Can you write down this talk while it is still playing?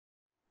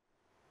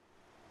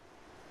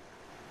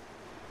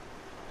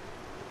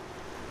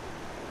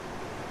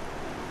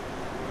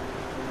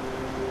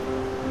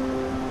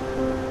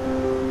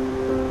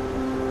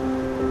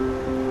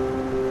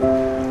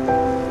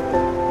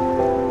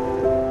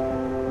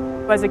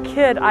As a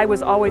kid, I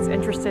was always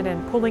interested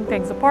in pulling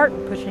things apart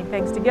and pushing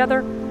things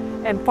together,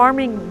 and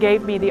farming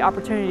gave me the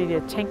opportunity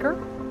to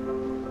tinker.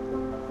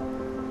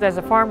 As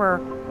a farmer,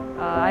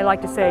 I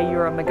like to say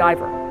you're a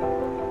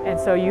MacGyver. And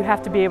so you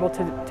have to be able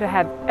to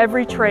have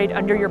every trade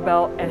under your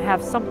belt and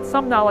have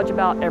some knowledge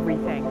about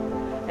everything.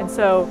 And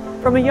so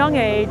from a young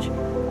age,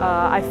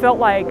 I felt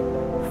like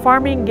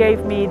farming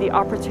gave me the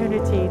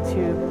opportunity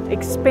to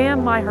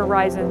expand my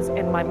horizons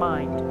in my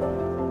mind.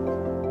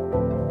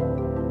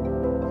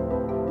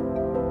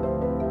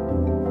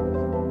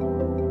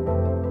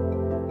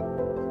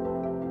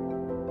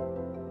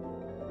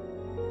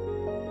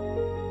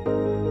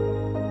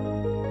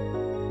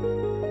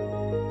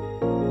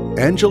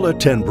 Angela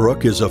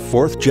TenBroeck is a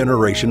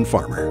fourth-generation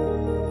farmer.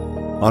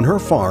 On her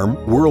farm,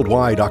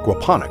 Worldwide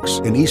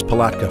Aquaponics in East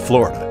Palatka,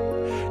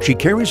 Florida, she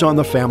carries on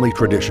the family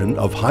tradition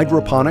of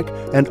hydroponic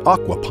and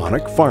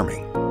aquaponic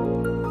farming.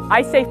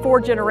 I say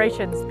 4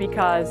 generations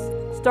because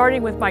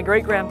starting with my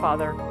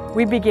great-grandfather,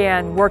 we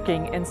began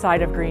working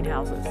inside of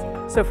greenhouses.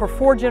 So for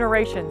 4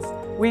 generations,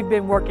 we've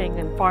been working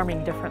and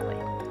farming differently.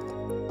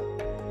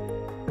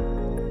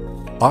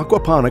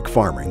 Aquaponic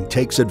farming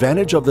takes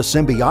advantage of the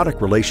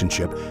symbiotic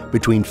relationship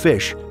between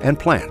fish and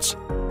plants.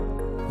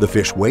 The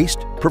fish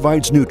waste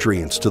provides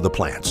nutrients to the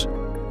plants,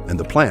 and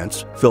the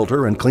plants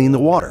filter and clean the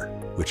water,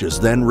 which is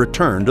then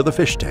returned to the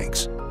fish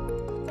tanks.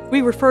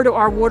 We refer to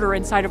our water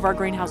inside of our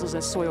greenhouses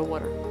as soil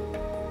water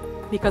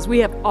because we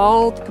have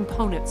all the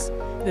components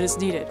that is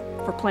needed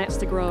for plants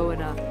to grow in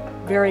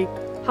a very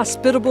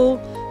hospitable,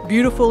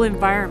 beautiful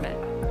environment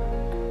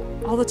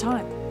all the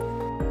time.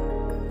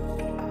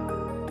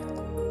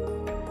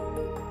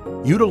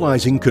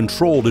 Utilizing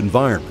controlled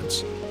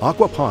environments,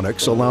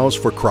 aquaponics allows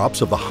for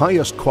crops of the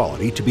highest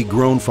quality to be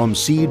grown from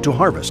seed to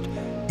harvest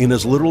in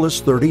as little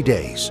as 30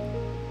 days,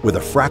 with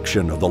a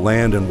fraction of the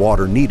land and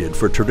water needed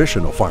for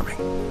traditional farming.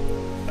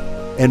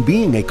 And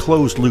being a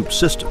closed-loop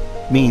system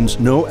means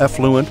no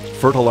effluent,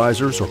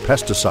 fertilizers, or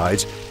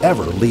pesticides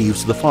ever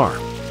leaves the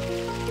farm.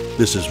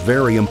 This is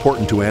very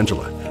important to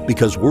Angela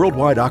because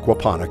Worldwide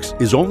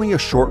Aquaponics is only a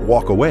short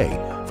walk away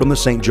from the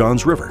St.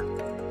 Johns River.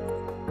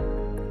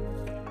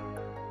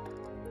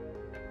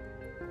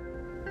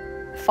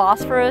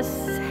 Phosphorus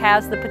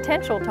has the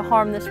potential to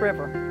harm this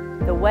river.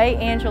 The way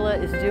Angela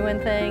is doing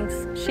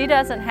things, she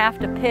doesn't have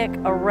to pick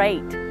a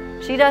rate.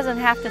 She doesn't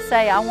have to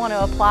say, I want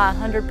to apply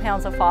 100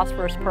 pounds of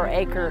phosphorus per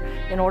acre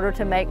in order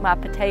to make my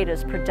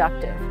potatoes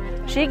productive.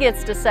 She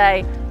gets to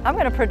say, I'm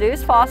going to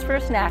produce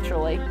phosphorus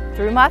naturally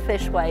through my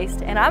fish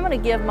waste, and I'm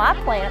going to give my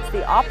plants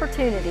the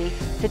opportunity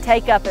to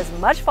take up as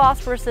much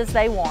phosphorus as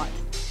they want.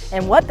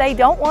 And what they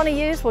don't want to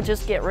use will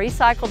just get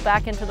recycled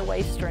back into the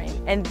waste stream.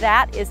 And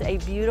that is a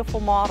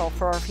beautiful model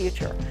for our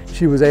future.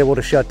 She was able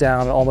to shut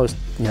down almost,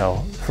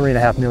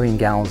 3.5 million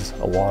gallons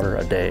of water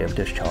a day of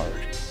discharge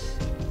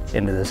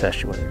into this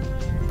estuary.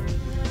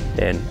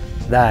 And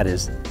that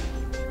is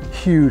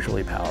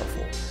hugely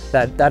powerful.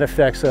 That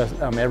affects us,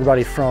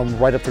 everybody from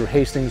right up through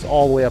Hastings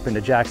all the way up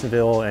into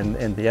Jacksonville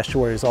and the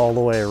estuaries all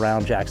the way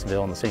around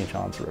Jacksonville and the St.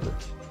 Johns River.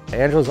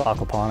 Angela's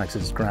aquaponics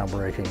is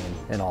groundbreaking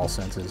in all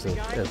senses of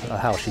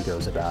how she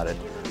goes about it,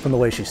 from the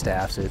way she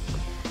staffs it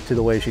to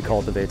the way she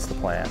cultivates the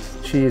plants.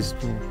 She's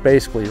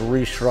basically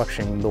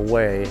restructuring the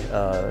way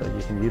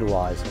you can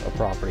utilize a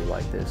property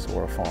like this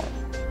or a farm.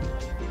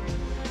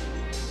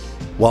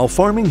 While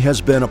farming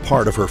has been a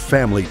part of her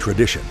family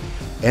tradition,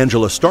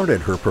 Angela started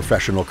her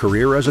professional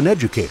career as an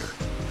educator,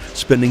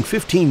 spending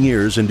 15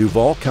 years in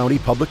Duval County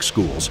Public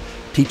Schools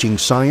teaching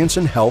science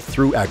and health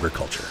through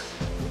agriculture.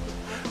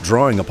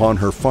 Drawing upon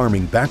her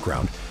farming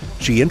background,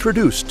 she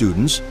introduced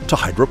students to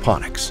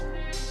hydroponics.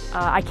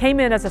 I came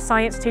in as a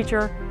science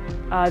teacher,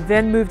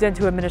 then moved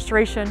into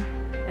administration,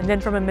 and then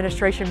from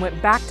administration went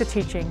back to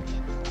teaching.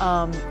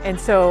 And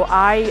so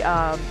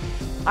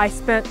I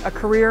spent a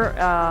career,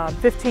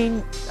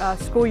 15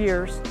 school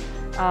years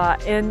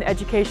in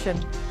education.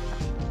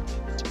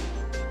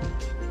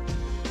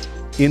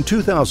 In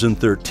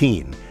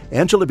 2013,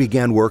 Angela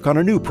began work on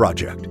a new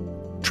project,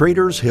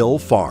 Traders Hill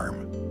Farm,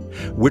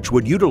 which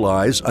would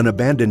utilize an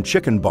abandoned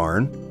chicken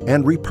barn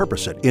and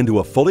repurpose it into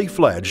a fully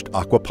fledged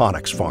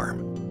aquaponics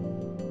farm.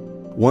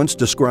 Once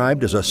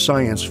described as a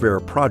science fair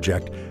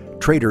project,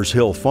 Traders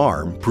Hill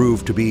Farm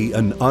proved to be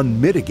an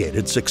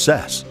unmitigated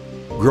success,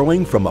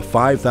 growing from a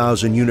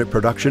 5,000 unit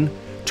production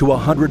to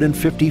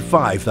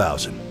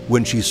 155,000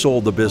 when she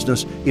sold the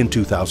business in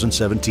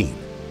 2017.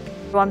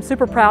 Well, I'm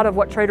super proud of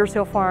what Traders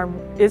Hill Farm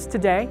is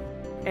today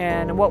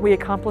and what we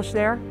accomplished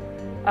there.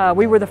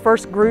 We were the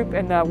first group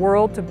in the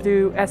world to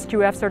do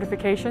SQF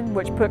certification,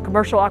 which put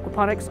commercial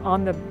aquaponics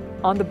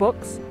on the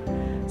books.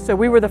 So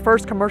we were the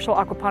first commercial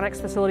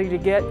aquaponics facility to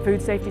get food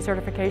safety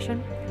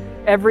certification.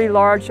 Every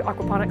large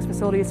aquaponics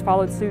facility has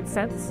followed suit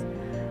since.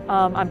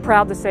 I'm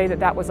proud to say that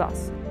that was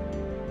us.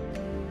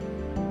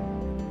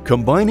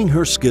 Combining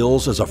her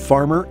skills as a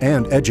farmer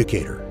and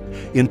educator,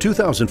 in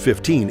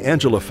 2015,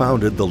 Angela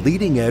founded the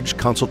leading-edge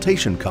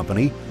consultation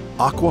company,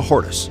 Aqua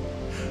Hortus,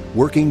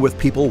 working with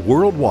people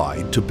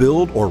worldwide to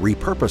build or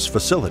repurpose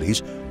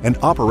facilities and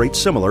operate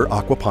similar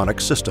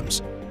aquaponics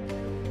systems.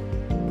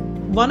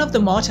 one of the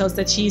mottos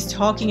that she's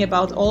talking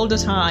about all the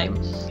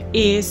time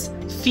is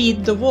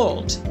feed the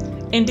world.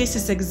 And this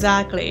is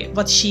exactly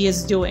what she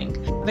is doing.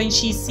 When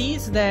she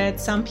sees that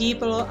some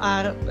people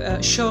are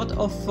short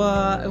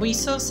of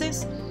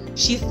resources,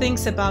 she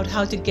thinks about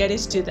how to get it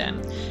to them,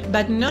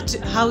 but not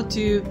how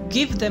to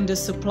give them the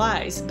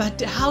supplies, but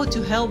how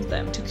to help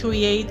them to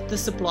create the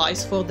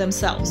supplies for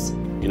themselves.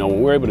 You know,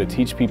 when we're able to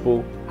teach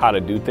people how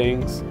to do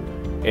things,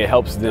 it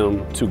helps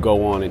them to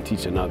go on and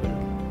teach another.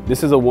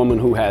 This is a woman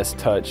who has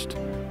touched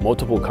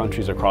multiple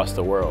countries across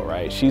the world,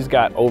 right? She's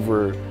got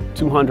over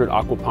 200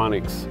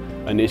 aquaponics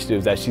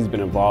initiatives that she's been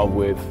involved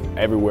with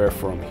everywhere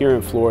from here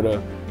in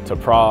Florida to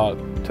Prague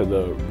to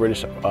the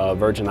British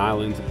Virgin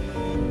Islands.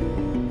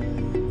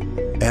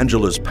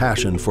 Angela's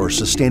passion for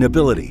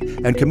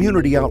sustainability and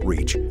community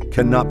outreach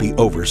cannot be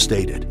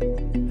overstated.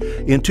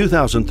 In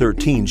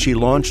 2013, she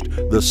launched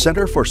the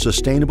Center for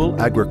Sustainable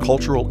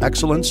Agricultural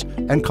Excellence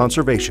and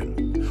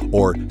Conservation,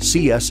 or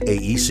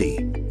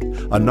CSAEC,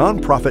 a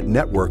nonprofit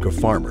network of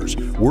farmers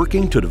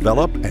working to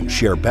develop and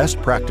share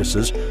best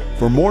practices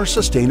for more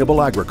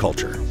sustainable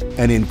agriculture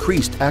and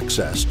increased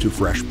access to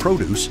fresh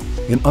produce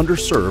in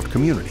underserved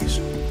communities.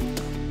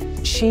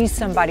 She's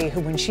somebody who,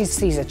 when she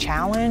sees a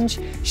challenge,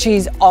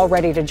 she's all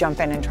ready to jump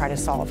in and try to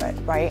solve it,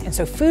 right? And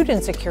so food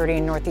insecurity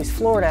in Northeast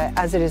Florida,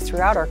 as it is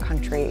throughout our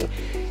country,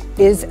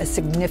 is a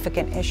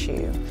significant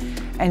issue.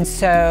 And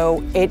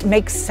so it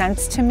makes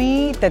sense to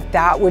me that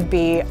that would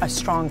be a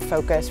strong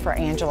focus for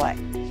Angela.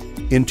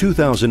 In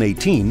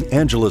 2018,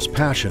 Angela's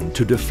passion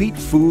to defeat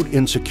food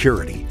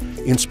insecurity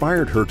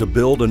inspired her to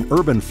build an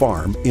urban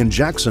farm in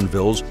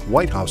Jacksonville's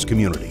White House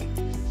community.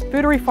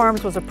 Foodery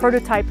Farms was a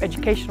prototype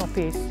educational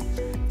piece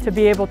to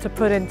be able to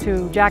put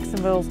into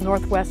Jacksonville's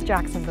northwest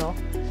Jacksonville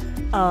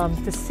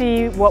to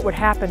see what would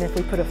happen if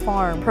we put a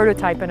farm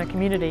prototype in a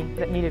community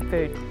that needed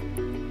food.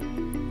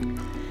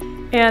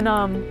 And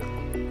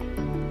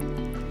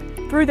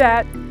through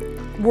that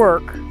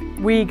work,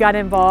 we got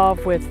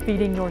involved with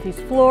Feeding Northeast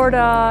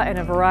Florida and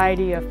a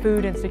variety of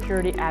food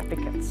insecurity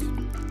advocates.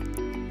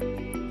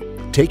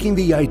 Taking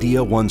the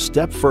idea one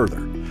step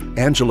further,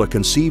 Angela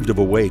conceived of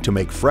a way to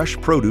make fresh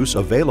produce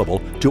available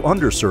to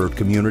underserved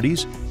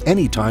communities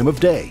any time of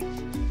day.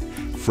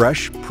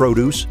 Fresh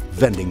produce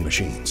vending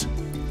machines.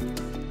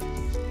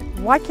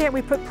 Why can't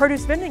we put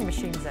produce vending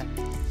machines in?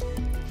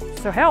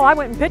 So hell, I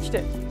went and pitched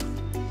it.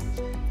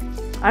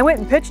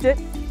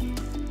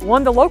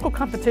 Won the local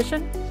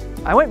competition.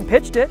 I went and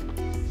pitched it,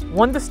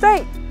 won the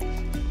state.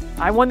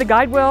 I won the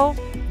Guidewell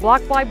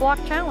Block by Block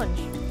Challenge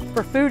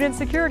for food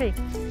insecurity.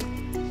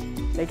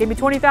 They gave me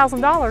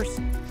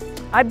 $20,000.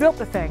 I built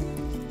the thing.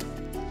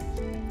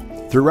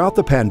 Throughout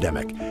the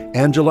pandemic,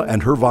 Angela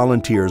and her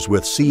volunteers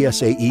with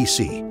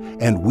CSAEC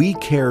and We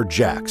Care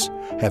Jax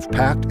have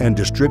packed and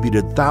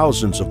distributed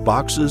thousands of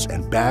boxes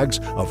and bags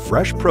of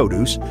fresh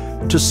produce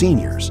to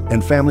seniors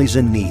and families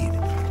in need,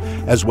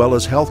 as well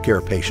as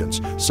healthcare patients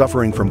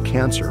suffering from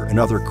cancer and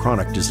other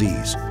chronic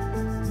disease.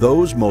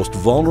 Those most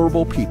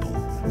vulnerable people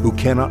who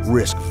cannot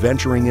risk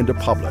venturing into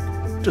public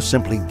to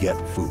simply get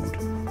food.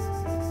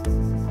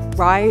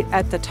 Right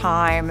at the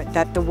time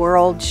that the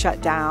world shut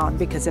down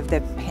because of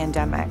the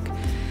pandemic,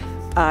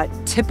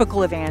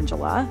 typical of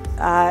Angela,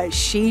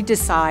 she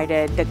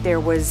decided that there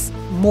was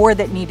more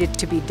that needed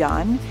to be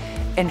done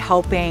in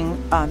helping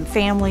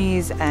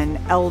families and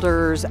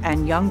elders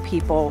and young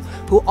people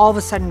who all of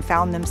a sudden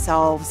found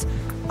themselves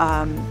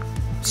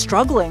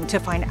struggling to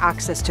find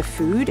access to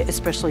food,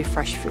 especially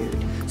fresh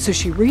food. So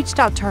she reached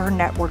out to her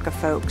network of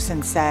folks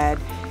and said,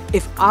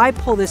 if I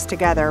pull this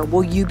together,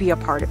 will you be a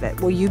part of it?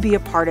 Will you be a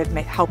part of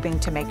helping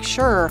to make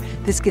sure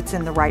this gets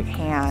in the right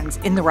hands,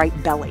 in the right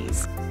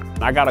bellies?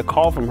 I got a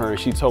call from her and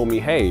she told me,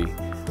 hey,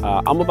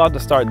 I'm about to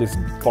start this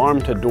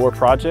farm-to-door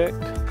project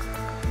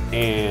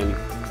and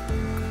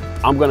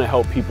I'm gonna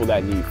help people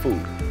that need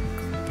food.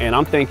 And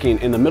I'm thinking,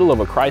 in the middle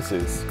of a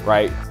crisis,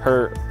 right,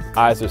 her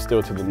eyes are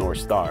still to the North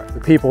Star. The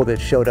people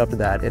that showed up to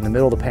that in the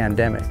middle of the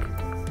pandemic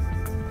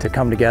to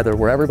come together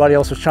where everybody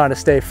else was trying to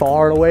stay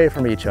far away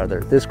from each other,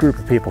 this group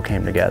of people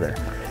came together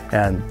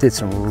and did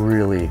some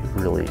really,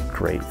 really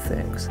great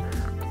things.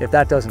 If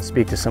that doesn't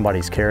speak to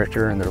somebody's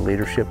character and their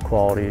leadership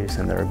qualities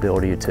and their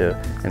ability to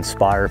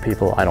inspire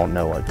people, I don't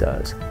know what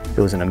does. It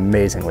was an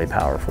amazingly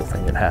powerful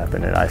thing that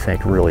happened, and I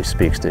think really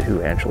speaks to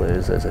who Angela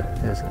is as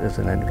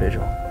an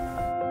individual.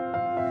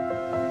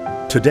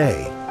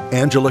 Today,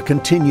 Angela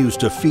continues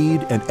to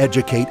feed and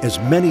educate as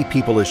many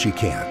people as she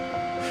can,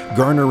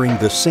 garnering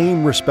the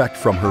same respect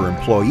from her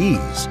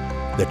employees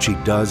that she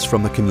does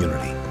from the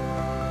community.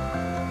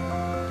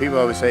 People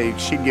always say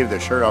she'd give the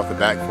shirt off the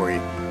back for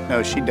you.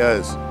 No, she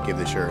does give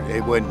the shirt.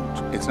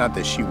 It's not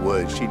that she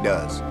would, she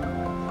does.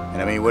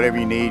 And I mean, whatever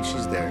you need,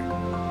 she's there,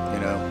 you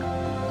know?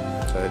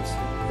 So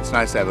it's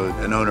nice to have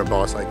an owner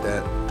boss like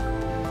that.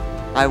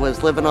 I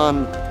was living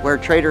on where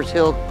Traders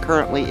Hill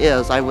currently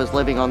is. I was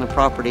living on the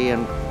property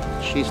and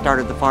she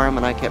started the farm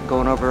and I kept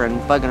going over and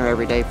bugging her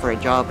every day for a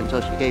job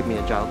until she gave me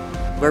a job.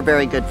 We're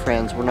very good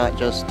friends. We're not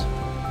just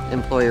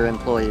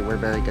employer-employee. We're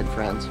very good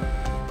friends.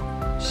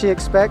 She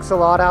expects a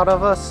lot out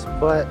of us,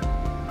 but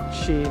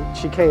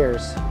she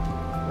cares.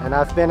 And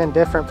I've been in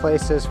different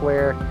places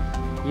where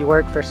you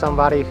work for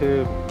somebody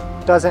who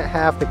doesn't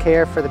have the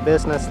care for the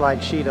business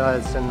like she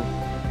does, and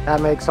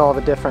that makes all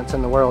the difference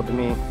in the world to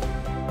me.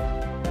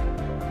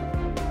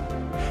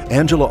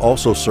 Angela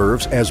also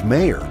serves as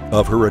mayor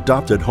of her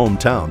adopted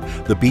hometown,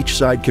 the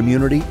beachside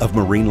community of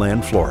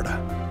Marineland, Florida.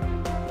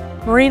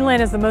 Marineland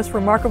is the most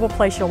remarkable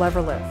place you'll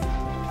ever live.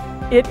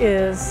 It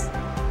is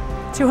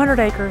 200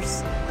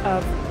 acres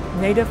of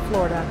native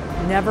Florida,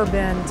 never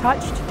been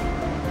touched.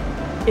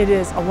 It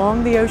is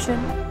along the ocean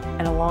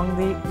and along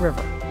the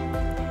river.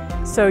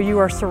 So you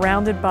are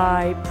surrounded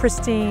by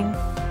pristine,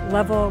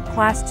 level,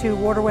 Class 2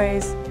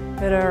 waterways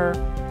that are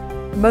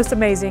most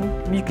amazing.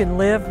 You can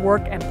live,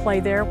 work, and play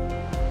there.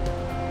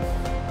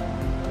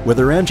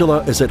 Whether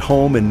Angela is at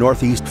home in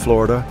Northeast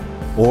Florida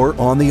or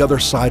on the other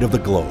side of the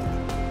globe,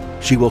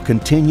 she will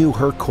continue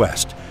her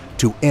quest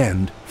to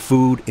end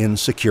food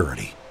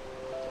insecurity.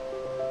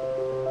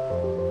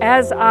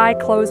 As I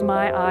close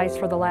my eyes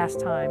for the last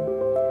time,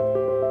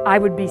 I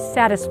would be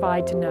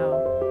satisfied to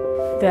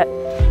know that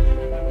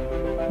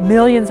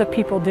millions of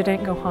people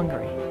didn't go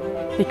hungry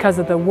because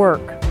of the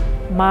work,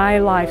 my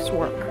life's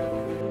work.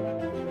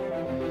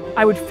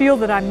 I would feel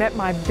that I met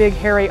my big,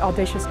 hairy,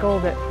 audacious goal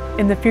that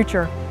in the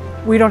future,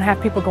 we don't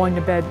have people going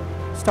to bed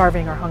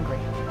starving or hungry.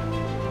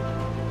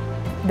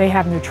 They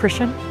have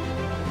nutrition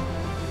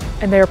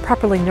and they are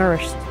properly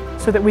nourished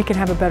so that we can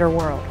have a better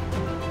world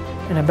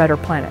and a better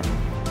planet.